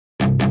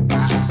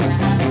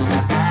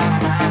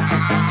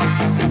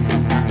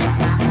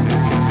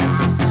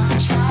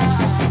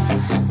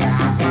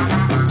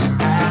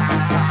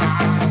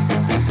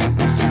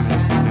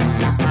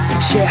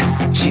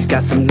Yeah, she's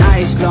got some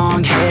nice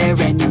long hair,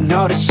 and you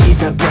know that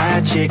she's a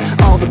bad chick.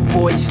 All the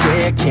boys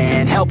stare,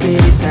 can't help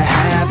it, it's a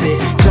habit.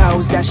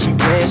 Clothes that she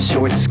wears,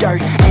 short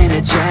skirt and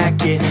a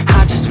jacket.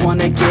 I just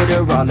wanna get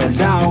her all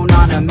alone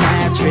on a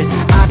mattress.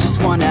 I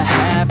just wanna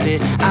have it,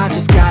 I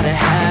just gotta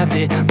have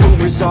it.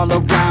 Rumors all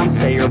around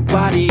say her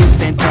body is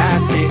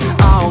fantastic.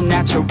 All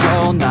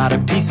natural, not a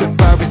piece of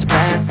fur is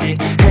plastic.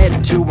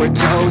 Head to her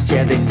toes,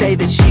 yeah, they say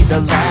that she's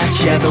a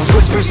latch. Yeah, the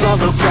whispers all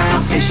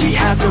around say she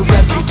has a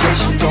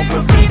reputation. Don't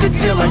believe it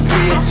till I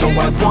see it, so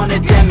I want a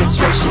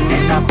demonstration.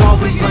 And I've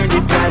always learned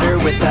it better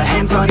with a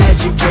hands-on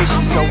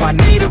education. So I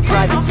need a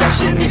private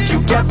session, if you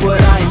get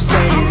what I am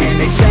saying. And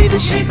they say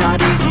that she's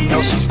not easy,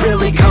 no, she's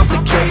really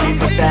complicated.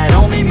 But that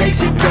only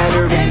makes it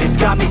better, and it's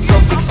got me so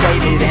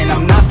fixated. And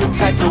I'm not the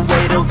type to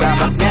wait around,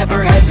 I've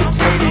never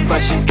hesitated.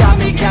 But she's got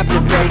me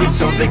captivated,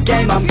 so the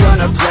game, I'm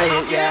gonna play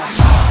it, yeah.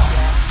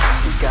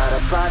 She got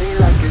a body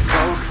like a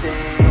coke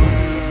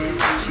thing,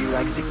 she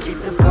likes to keep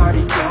the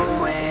party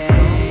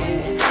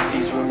going.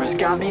 These rumors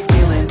got me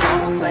feeling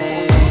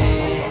lonely,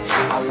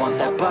 I want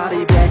that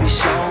body, baby,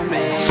 show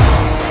me.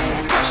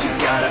 She's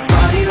got a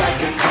body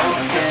like a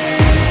coke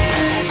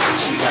thing,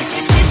 she likes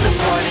to keep the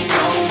party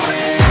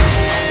going.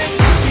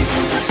 These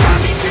rumors got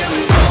me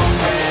feeling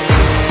lonely,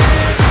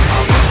 I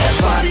want that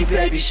body,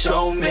 baby,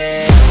 show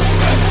me.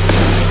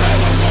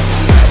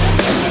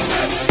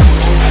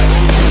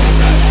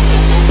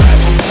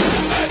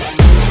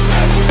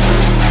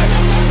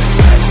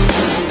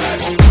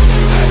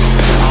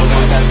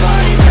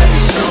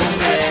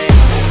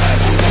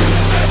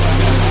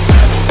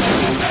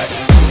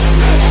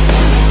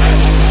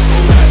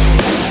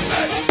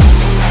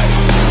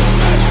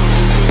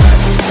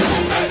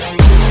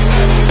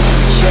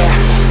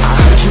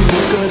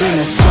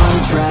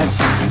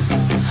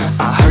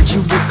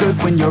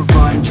 When you're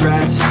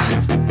undressed,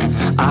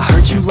 I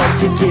heard you like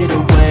to get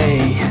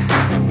away,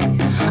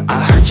 I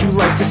heard you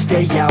like to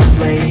stay out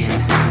late,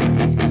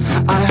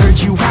 I heard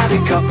you had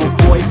a couple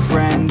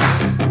boyfriends,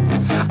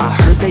 I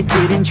heard they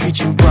didn't treat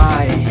you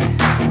right,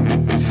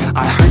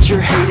 I heard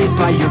you're hated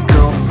by your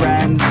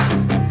girlfriends,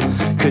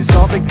 cause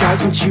all the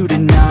guys want you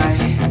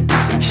tonight.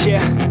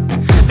 Yeah,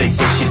 they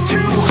say she's too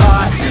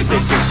hot, they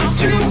say she's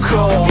too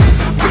cold,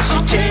 where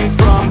she came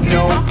from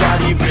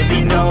nobody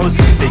really knows.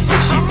 They say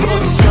she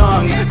looks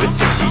young, but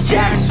say she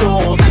acts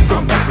old.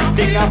 From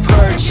everything I've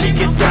heard, she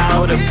gets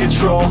out of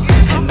control.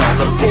 And all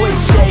the boys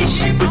say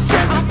she was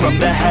sent from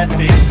the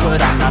heavens,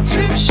 but I'm not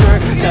too sure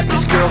that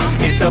this girl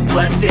is a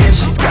blessing.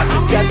 She's got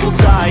the devil's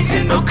eyes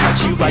and they'll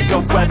cut you like a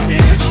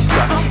weapon. She's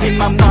stuck in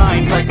my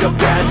mind like a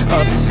bad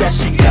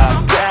obsession,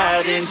 got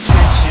bad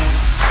intentions.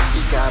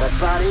 She got a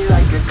body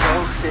like a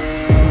coke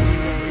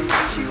thing,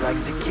 she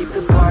likes to keep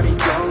the party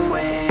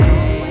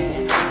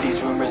going.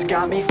 These rumors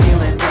got me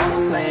feeling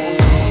lonely,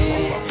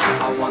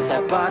 I want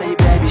that body,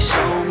 baby,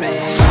 show me.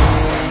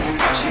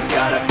 She's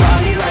got a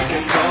body like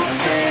a coke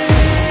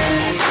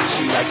thing,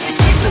 she likes to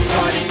keep the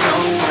party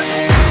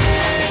going.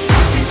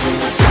 These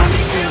rumors got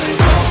me feeling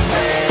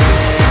lonely,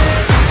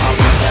 I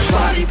want that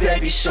body,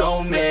 baby,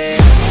 show me.